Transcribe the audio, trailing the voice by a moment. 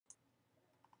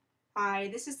Hi,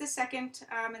 this is the second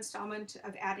installment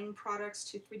of adding products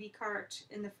to 3dcart.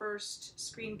 In the first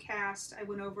screencast, I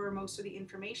went over most of the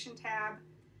information tab.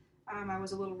 I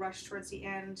was a little rushed towards the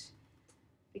end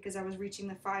because I was reaching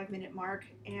the 5-minute mark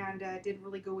and didn't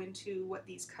really go into what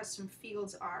these custom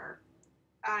fields are.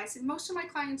 I said most of my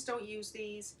clients don't use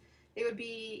these. They would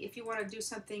be if you want to do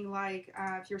something like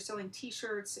if you're selling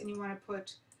t-shirts and you want to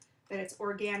put that it's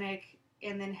organic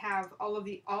and then have all of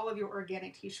your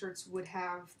organic t-shirts would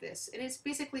have this. And it's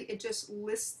basically it just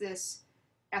lists this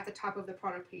at the top of the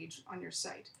product page on your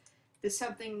site. This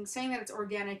something saying that it's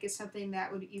organic is something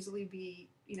that would easily be,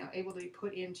 able to be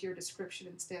put into your description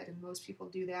instead, and most people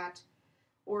do that.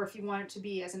 Or if you want it to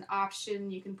be as an option,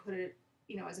 you can put it,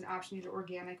 as an option either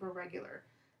organic or regular.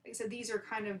 Like I said, these are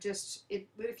kind of just it.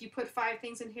 If you put 5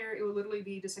 things in here, it will literally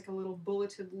be just like a little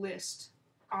bulleted list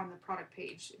on the product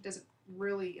page. It doesn't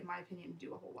really, in my opinion,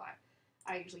 do a whole lot.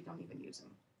 I usually don't even use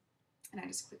them, and I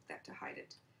just click that to hide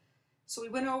it. So we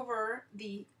went over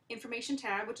the information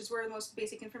tab, which is where the most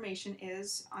basic information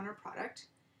is on our product.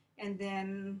 And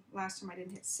then last time I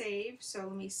didn't hit save, so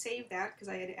let me save that because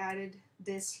I had added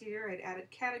this here. I had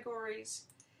added categories.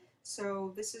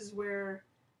 So this is where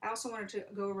I also wanted to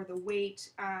go over the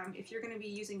weight. If you're going to be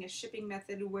using a shipping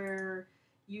method where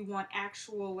you want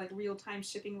actual like real-time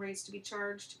shipping rates to be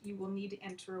charged, you will need to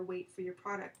enter a weight for your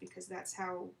product because that's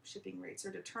how shipping rates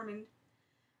are determined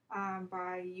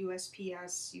by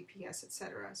USPS, UPS,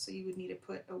 etc. So you would need to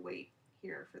put a weight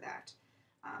here for that.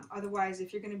 Otherwise,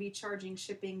 if you're going to be charging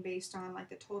shipping based on like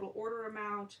the total order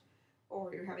amount,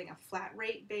 or you're having a flat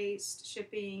rate based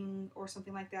shipping or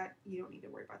something like that, you don't need to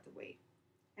worry about the weight.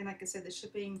 And like I said, the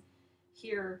shipping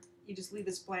here, you just leave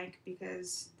this blank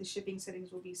because the shipping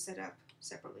settings will be set up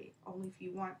separately. Only if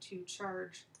you want to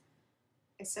charge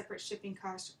a separate shipping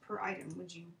cost per item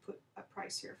would you put a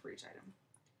price here for each item.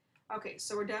 Okay,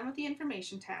 so we're done with the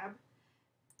information tab.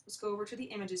 Let's go over to the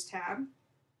images tab.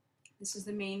 This is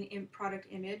the main product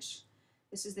image.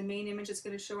 This is the main image that's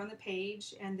going to show on the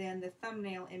page, and then the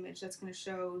thumbnail image that's going to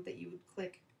show that you would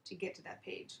click to get to that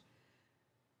page.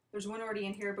 There's one already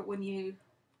in here, but when you,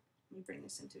 let me bring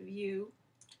this into view,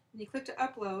 when you click to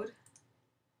upload,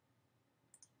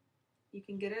 you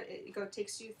can get it, it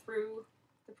takes you through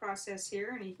the process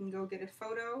here, and you can go get a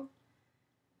photo.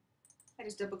 I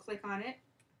just double click on it,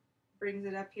 brings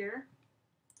it up here,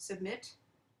 submit.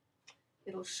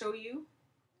 It'll show you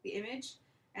the image,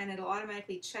 and it'll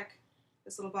automatically check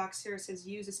this little box here. It says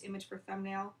use this image for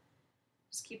thumbnail.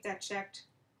 Just keep that checked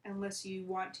unless you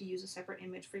want to use a separate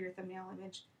image for your thumbnail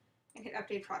image, and hit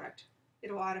update product.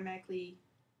 It'll automatically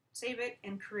save it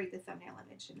and create the thumbnail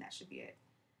image, and that should be it.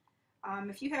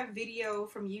 If you have video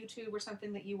from YouTube or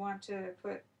something that you want to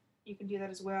put, you can do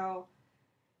that as well.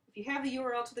 If you have the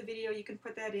URL to the video, you can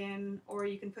put that in, or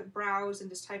you can put browse and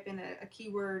just type in a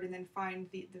keyword and then find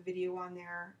the video on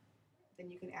there. Then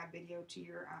you can add video to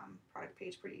your product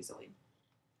page pretty easily.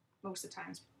 Most of the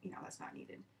times, that's not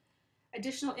needed.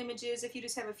 Additional images, if you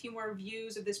just have a few more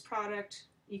views of this product,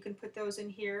 you can put those in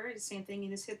here. The same thing,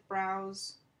 you just hit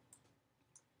browse,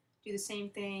 do the same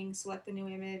thing, select the new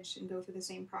image, and go through the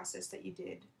same process that you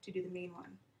did to do the main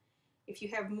one. If you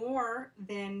have more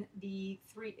than the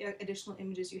 3 additional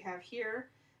images you have here,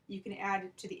 you can add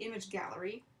it to the image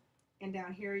gallery, and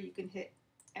down here you can hit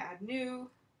add new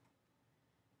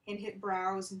and hit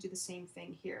browse and do the same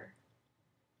thing here.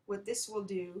 What this will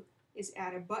do is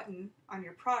add a button on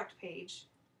your product page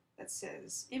that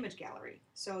says image gallery.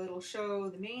 So it'll show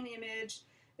the main image,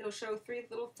 it'll show 3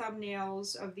 little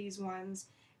thumbnails of these ones,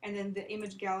 and then the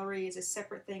image gallery is a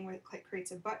separate thing where it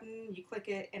creates a button, you click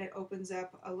it, and it opens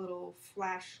up a little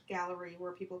flash gallery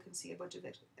where people can see a bunch of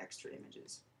extra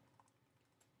images.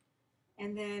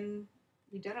 And then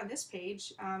you're done on this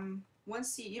page.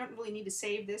 Once you don't really need to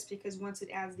save this because once it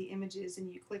adds the images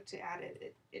and you click to add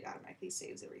it, it automatically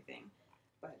saves everything.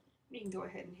 But you can go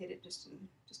ahead and hit it just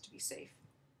to be safe.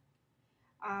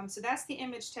 So that's the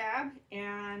image tab,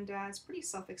 and it's pretty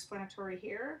self-explanatory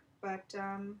here, but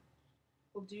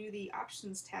we'll do the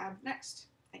options tab next.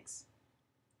 Thanks.